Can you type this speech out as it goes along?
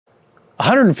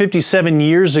157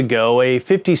 years ago, a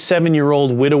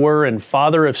 57-year-old widower and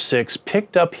father of 6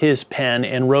 picked up his pen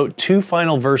and wrote 2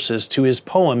 final verses to his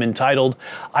poem entitled,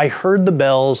 "I Heard the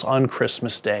Bells on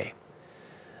Christmas Day."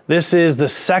 This is the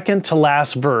second to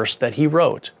last verse that he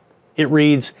wrote. It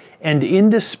reads, "And in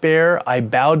despair I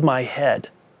bowed my head.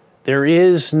 There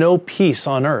is no peace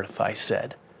on earth, I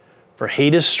said. For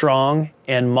hate is strong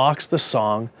and mocks the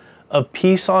song of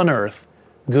peace on earth,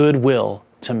 goodwill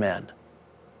to men."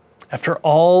 After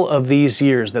all of these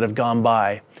years that have gone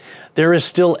by, there is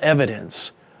still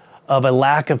evidence of a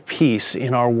lack of peace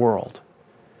in our world.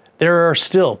 There are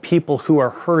still people who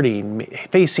are hurting,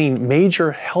 facing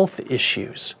major health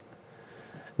issues.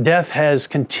 Death has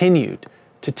continued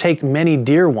to take many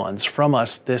dear ones from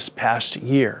us this past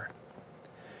year.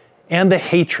 And the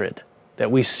hatred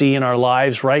that we see in our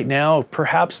lives right now,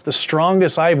 perhaps the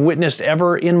strongest I've witnessed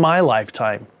ever in my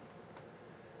lifetime.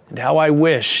 And how I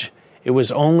wish it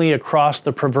was only across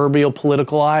the proverbial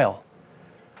political aisle.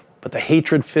 But the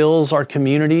hatred fills our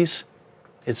communities.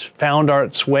 It's found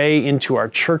its way into our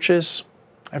churches.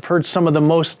 I've heard some of the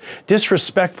most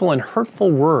disrespectful and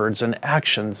hurtful words and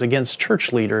actions against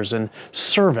church leaders and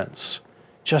servants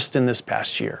just in this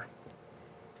past year.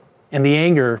 And the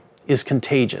anger is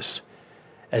contagious,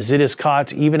 as it is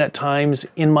caught even at times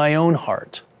in my own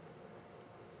heart.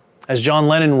 As John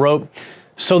Lennon wrote,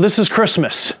 "So this is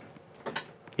Christmas."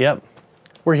 Yep.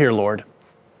 We're here, Lord,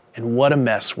 and what a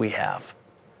mess we have.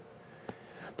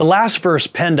 The last verse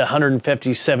penned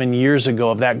 157 years ago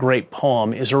of that great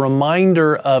poem is a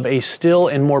reminder of a still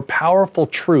and more powerful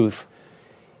truth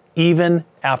even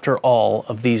after all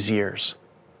of these years.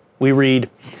 We read,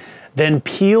 "Then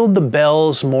pealed the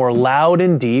bells more loud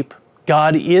and deep,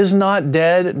 God is not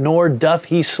dead, nor doth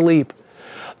he sleep.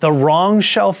 The wrong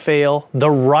shall fail, the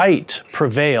right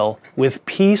prevail, with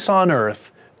peace on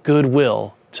earth,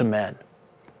 goodwill to men."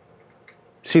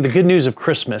 See, the good news of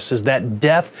Christmas is that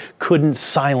death couldn't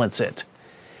silence it.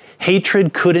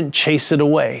 Hatred couldn't chase it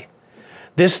away.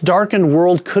 This darkened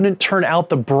world couldn't turn out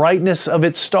the brightness of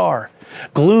its star.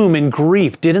 Gloom and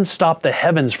grief didn't stop the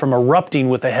heavens from erupting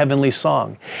with a heavenly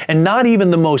song. And not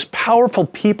even the most powerful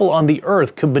people on the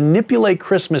earth could manipulate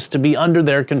Christmas to be under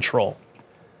their control.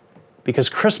 Because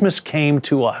Christmas came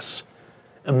to us.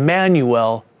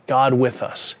 Emmanuel, God with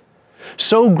us.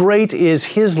 So great is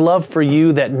His love for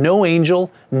you that no angel,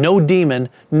 no demon,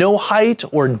 no height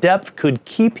or depth could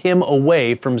keep Him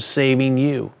away from saving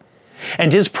you.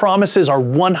 And His promises are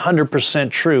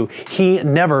 100% true. He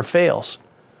never fails.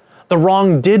 The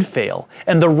wrong did fail,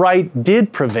 and the right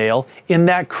did prevail in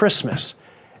that Christmas,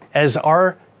 as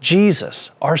our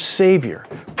Jesus, our Savior,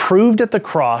 proved at the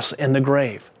cross and the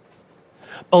grave.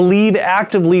 Believe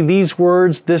actively these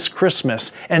words this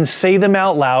Christmas and say them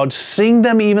out loud, sing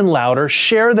them even louder,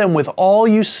 share them with all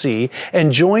you see,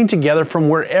 and join together from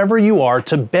wherever you are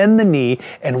to bend the knee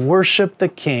and worship the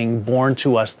King born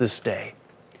to us this day.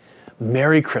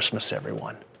 Merry Christmas,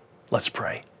 everyone. Let's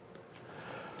pray.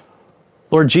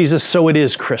 Lord Jesus, so it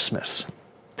is Christmas.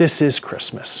 This is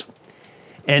Christmas.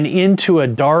 And into a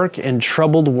dark and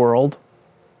troubled world,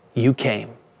 you came.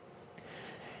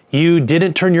 You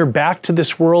didn't turn your back to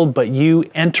this world, but you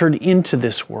entered into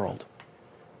this world,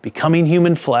 becoming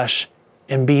human flesh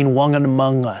and being one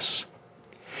among us.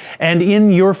 And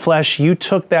in your flesh, you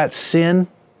took that sin,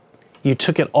 you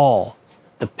took it all,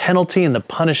 the penalty and the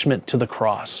punishment to the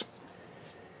cross.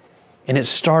 And it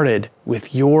started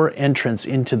with your entrance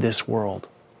into this world.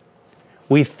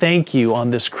 We thank you on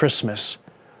this Christmas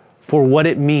for what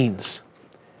it means.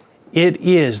 It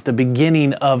is the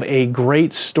beginning of a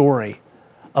great story,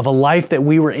 of a life that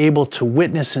we were able to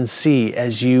witness and see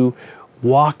as you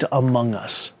walked among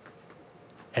us,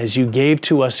 as you gave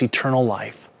to us eternal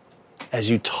life, as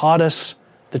you taught us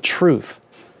the truth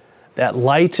that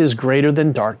light is greater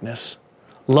than darkness,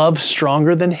 love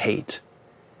stronger than hate,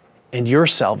 and your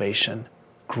salvation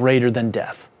greater than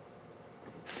death.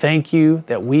 Thank you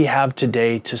that we have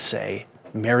today to say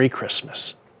Merry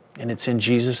Christmas. And it's in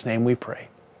Jesus' name we pray.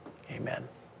 Amen.